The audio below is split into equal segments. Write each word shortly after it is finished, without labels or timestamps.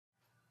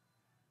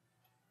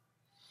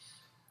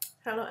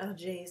Hello,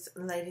 LJs,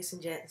 ladies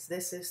and gents.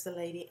 This is the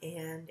lady,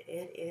 and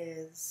it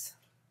is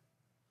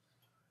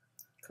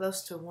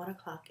close to 1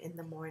 o'clock in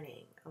the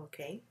morning.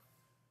 Okay,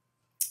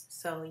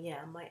 so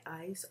yeah, my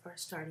eyes are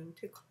starting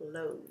to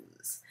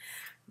close,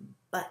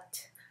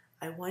 but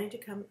I wanted to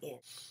come in,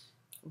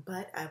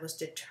 but I was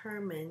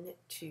determined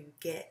to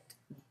get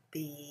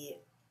the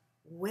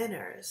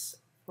winners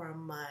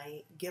from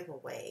my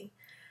giveaway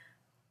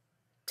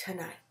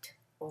tonight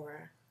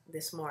or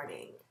this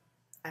morning.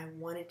 I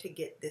wanted to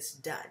get this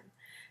done,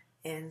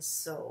 and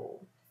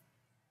so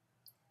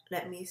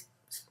let me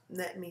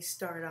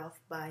start off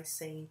by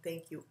saying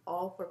thank you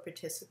all for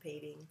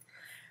participating.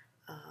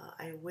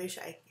 I wish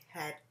I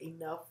had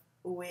enough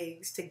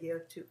wigs to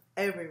give to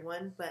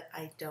everyone, but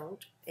I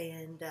don't.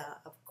 And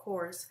of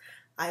course,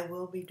 I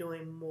will be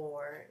doing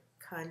more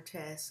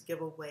contests,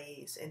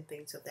 giveaways, and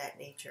things of that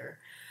nature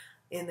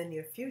in the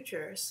near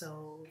future.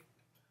 So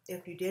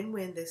if you didn't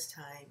win this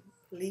time,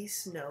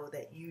 please know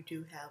that you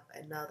do have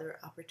another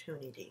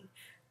opportunity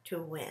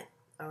to win.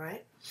 All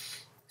right?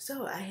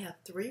 So I have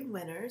three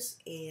winners,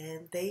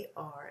 and they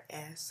are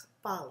as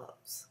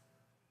follows.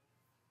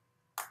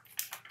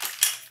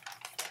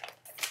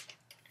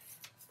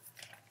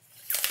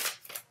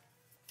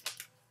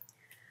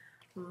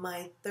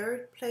 My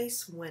third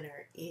place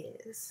winner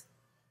is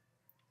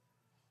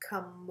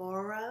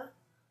Kamora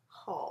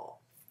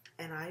Hall,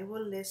 and I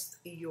will list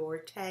your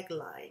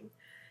tagline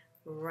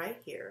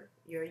right here.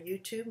 Your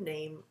YouTube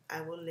name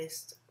I will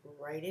list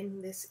right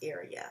in this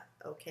area,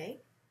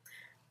 okay?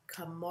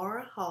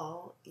 Kamora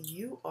Hall,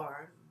 you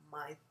are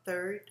my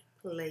third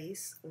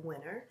place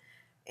winner,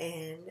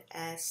 and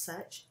as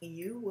such,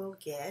 you will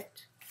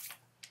get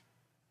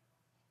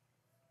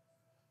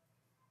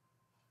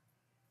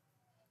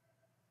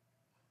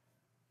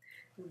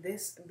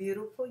this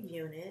beautiful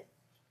unit.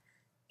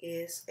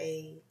 Is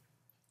a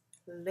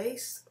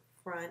lace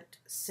front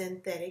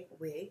synthetic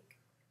wig.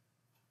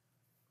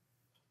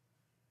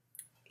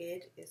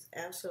 It is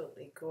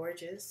absolutely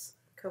gorgeous.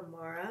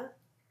 Kamara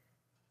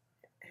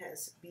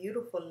has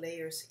beautiful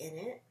layers in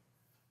it,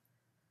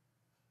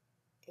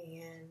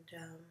 and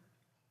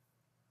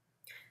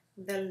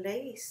the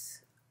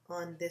lace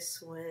on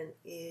this one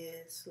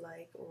is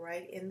like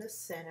right in the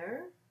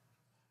center,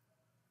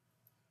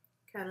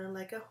 kind of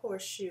like a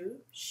horseshoe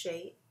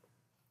shape.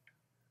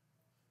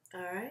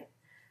 All right,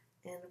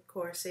 and of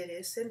course it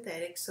is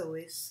synthetic, so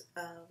it's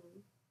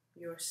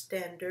your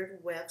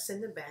standard wefts in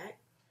the back,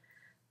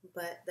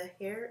 but the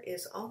hair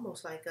is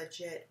almost like a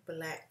jet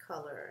black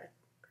color.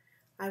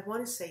 I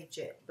want to say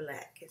jet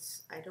black.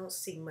 I don't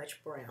see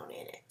much brown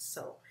in it.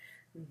 So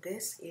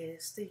this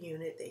is the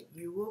unit that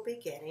you will be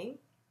getting.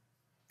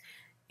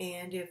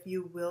 And if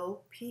you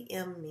will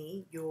PM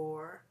me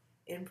your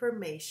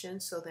information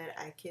so that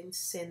I can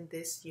send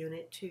this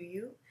unit to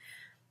you,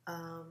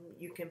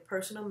 you can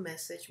personal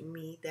message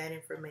me that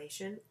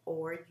information,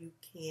 or you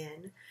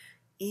can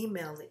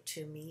email it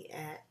to me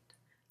at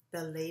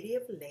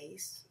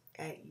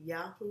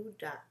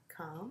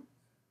theladyoflace@yahoo.com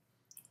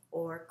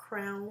or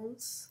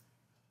crowns,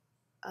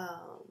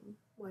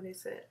 what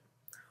is it?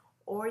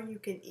 Or you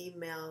can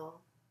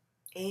email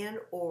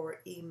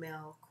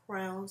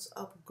crowns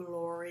of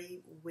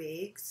glory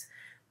wigs,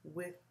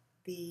 with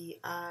the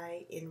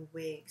I in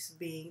wigs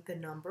being the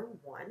number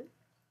 1,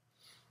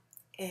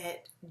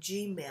 at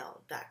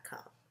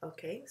gmail.com.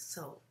 Okay,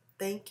 so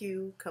thank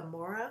you,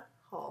 Kamora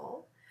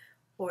Hall,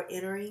 for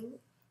entering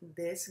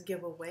this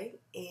giveaway,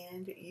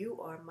 and you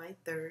are my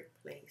third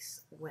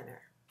place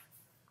winner.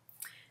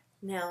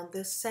 Now,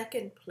 the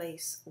second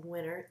place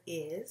winner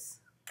is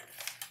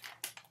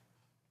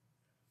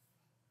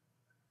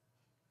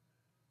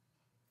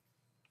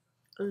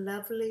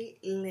Lovely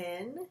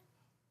Lynn.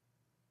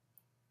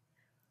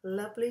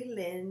 Lovely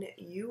Lynn,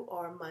 you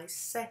are my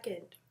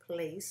second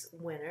place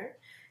winner,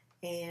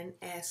 and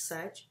as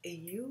such,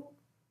 you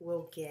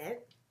will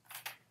get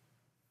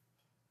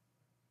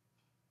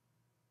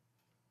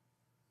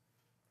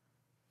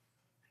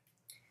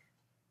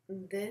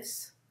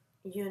this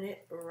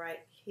unit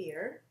right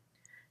here.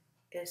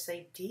 It's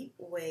a deep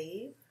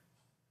wave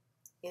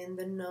in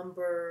the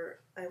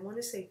number, I want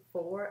to say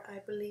 4, I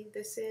believe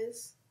this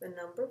is the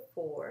number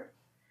 4.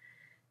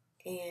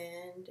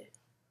 And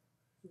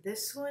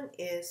this one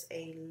is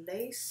a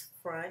lace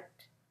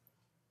front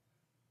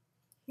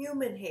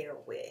human hair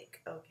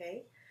wig,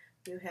 okay?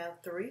 You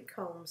have 3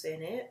 combs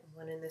in it,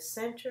 one in the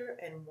center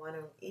and one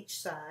on each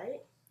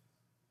side.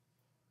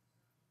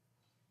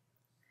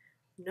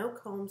 No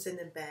combs in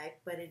the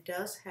back, but it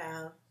does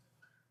have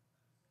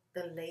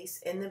the lace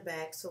in the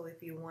back, so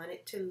if you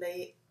wanted to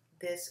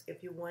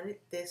wanted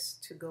this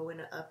to go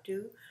in an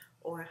updo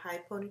or a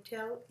high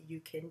ponytail, you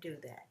can do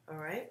that, all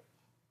right?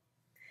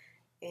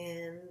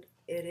 And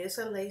it is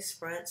a lace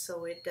front,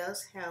 so it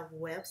does have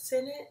wefts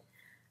in it,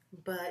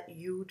 but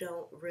you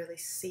don't really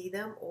see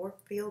them or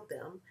feel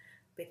them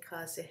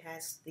because it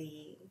has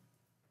the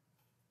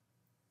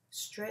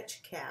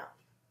stretch cap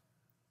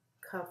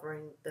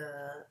covering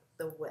the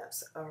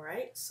wefts, all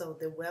right? So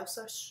the wefts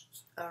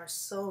are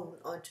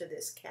sewn onto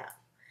this cap.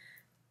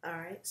 All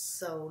right,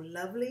 so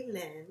Lovely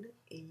Lynn,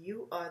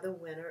 you are the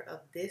winner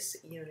of this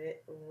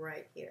unit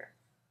right here.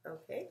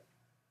 Okay,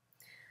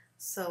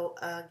 so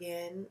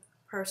again,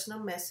 personal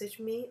message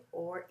me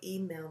or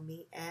email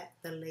me at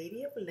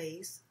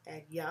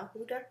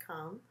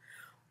theladyoflace@yahoo.com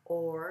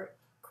or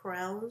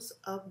Crowns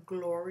of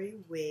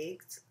Glory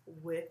Wigs,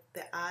 with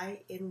the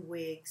I in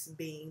wigs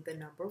being the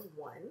number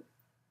 1,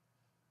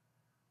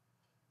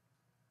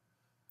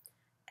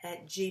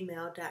 at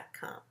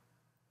gmail.com.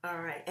 All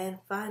right,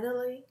 and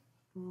finally,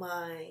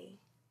 my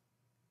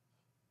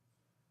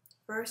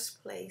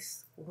first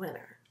place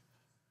winner.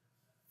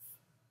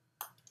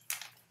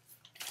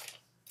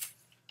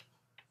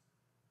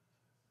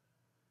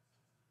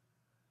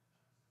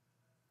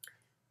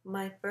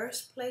 My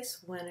first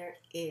place winner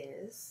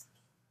is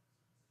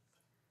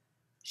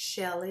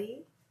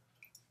Shelly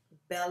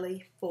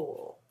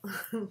Bellyful.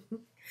 All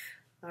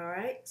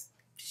right,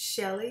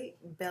 Shelly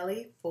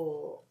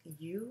Bellyful,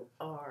 you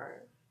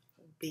are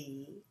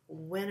the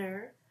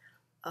winner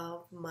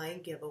of my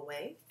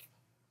giveaway,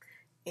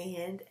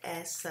 and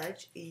as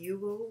such, you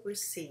will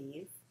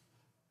receive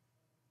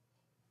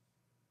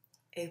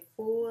a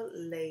full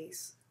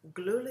lace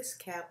glueless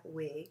cap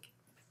wig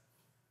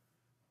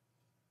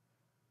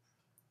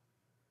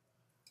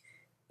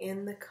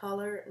in the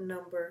color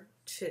number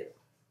 2.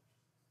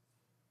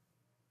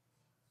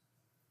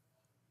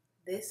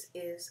 This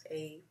is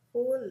a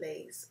full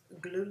lace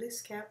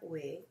glueless cap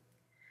wig.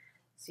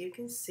 As you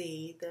can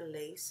see, the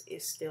lace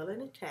is still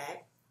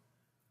intact,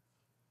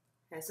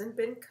 hasn't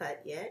been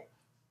cut yet.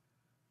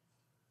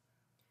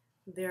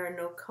 There are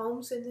no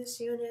combs in this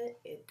unit.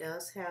 It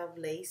does have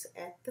lace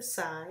at the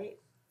side.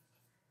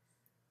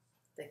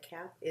 The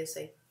cap is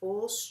a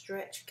full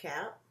stretch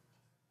cap.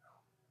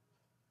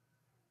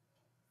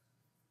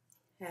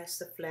 Has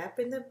the flap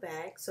in the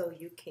back so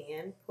you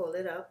can pull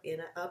it up in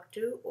an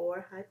updo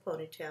or high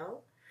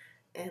ponytail.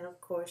 And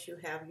of course you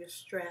have your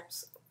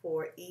straps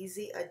for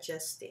easy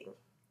adjusting.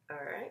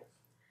 Alright.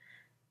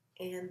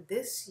 And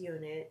this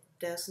unit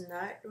does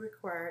not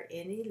require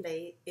any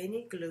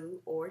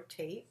glue or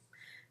tape.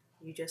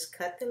 You just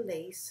cut the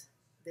lace,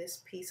 this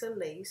piece of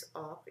lace,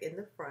 off in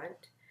the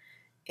front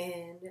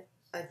and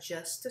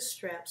adjust the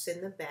straps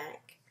in the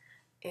back,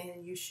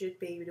 and you should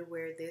be able to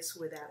wear this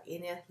without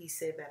any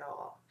adhesive at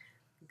all.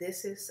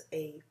 This is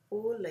a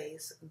full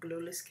lace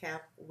glueless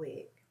cap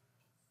wig.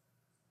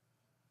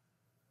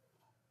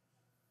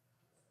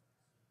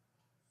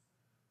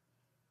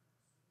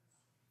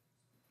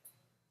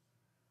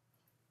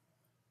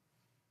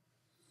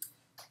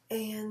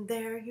 And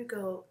there you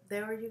go.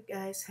 There you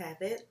guys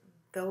have it.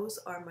 Those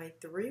are my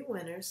 3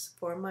 winners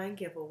for my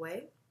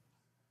giveaway.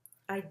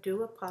 I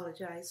do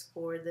apologize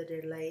for the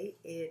delay.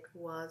 It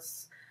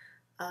was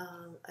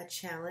a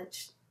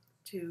challenge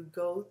to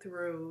go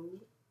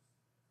through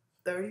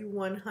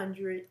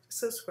 3,100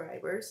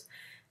 subscribers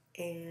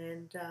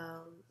and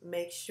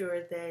make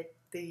sure that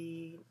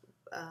the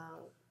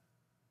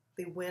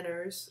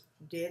winners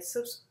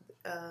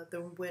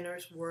the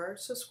winners were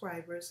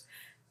subscribers,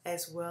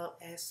 as well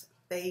as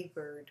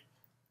favored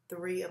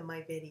 3 of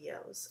my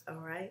videos. All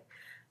right,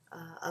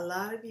 a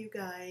lot of you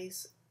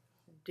guys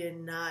did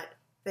not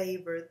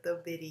favor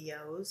the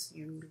videos.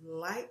 You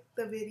liked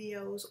the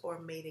videos or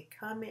made a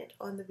comment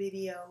on the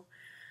video,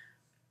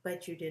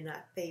 but you did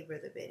not favor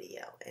the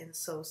video, and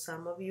so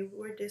some of you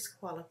were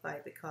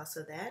disqualified because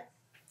of that.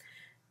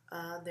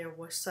 There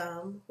were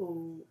some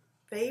who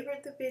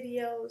favored the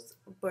videos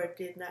but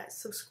did not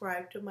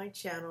subscribe to my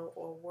channel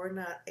or were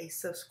not a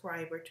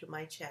subscriber to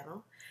my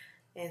channel,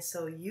 and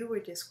so you were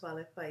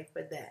disqualified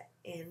for that.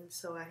 And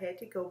so I had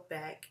to go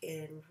back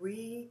and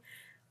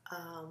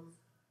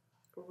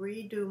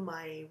redo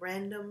my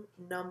random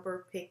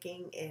number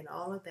picking and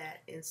all of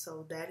that, and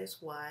so that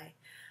is why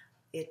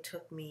it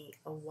took me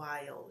a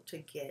while to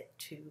get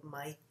to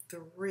my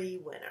 3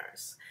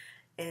 winners.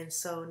 And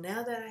so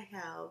now that I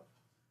have,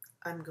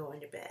 I'm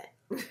going to bed.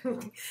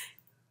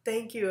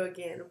 Thank you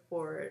again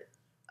for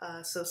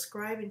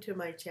subscribing to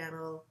my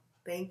channel.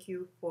 Thank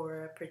you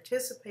for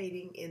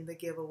participating in the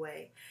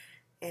giveaway.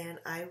 And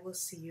I will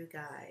see you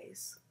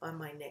guys on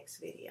my next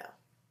video.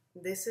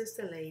 This is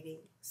the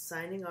lady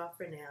signing off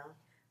for now.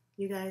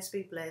 You guys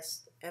be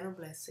blessed and a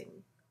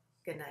blessing.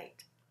 Good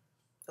night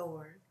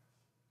or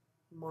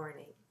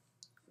morning.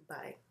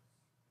 Bye.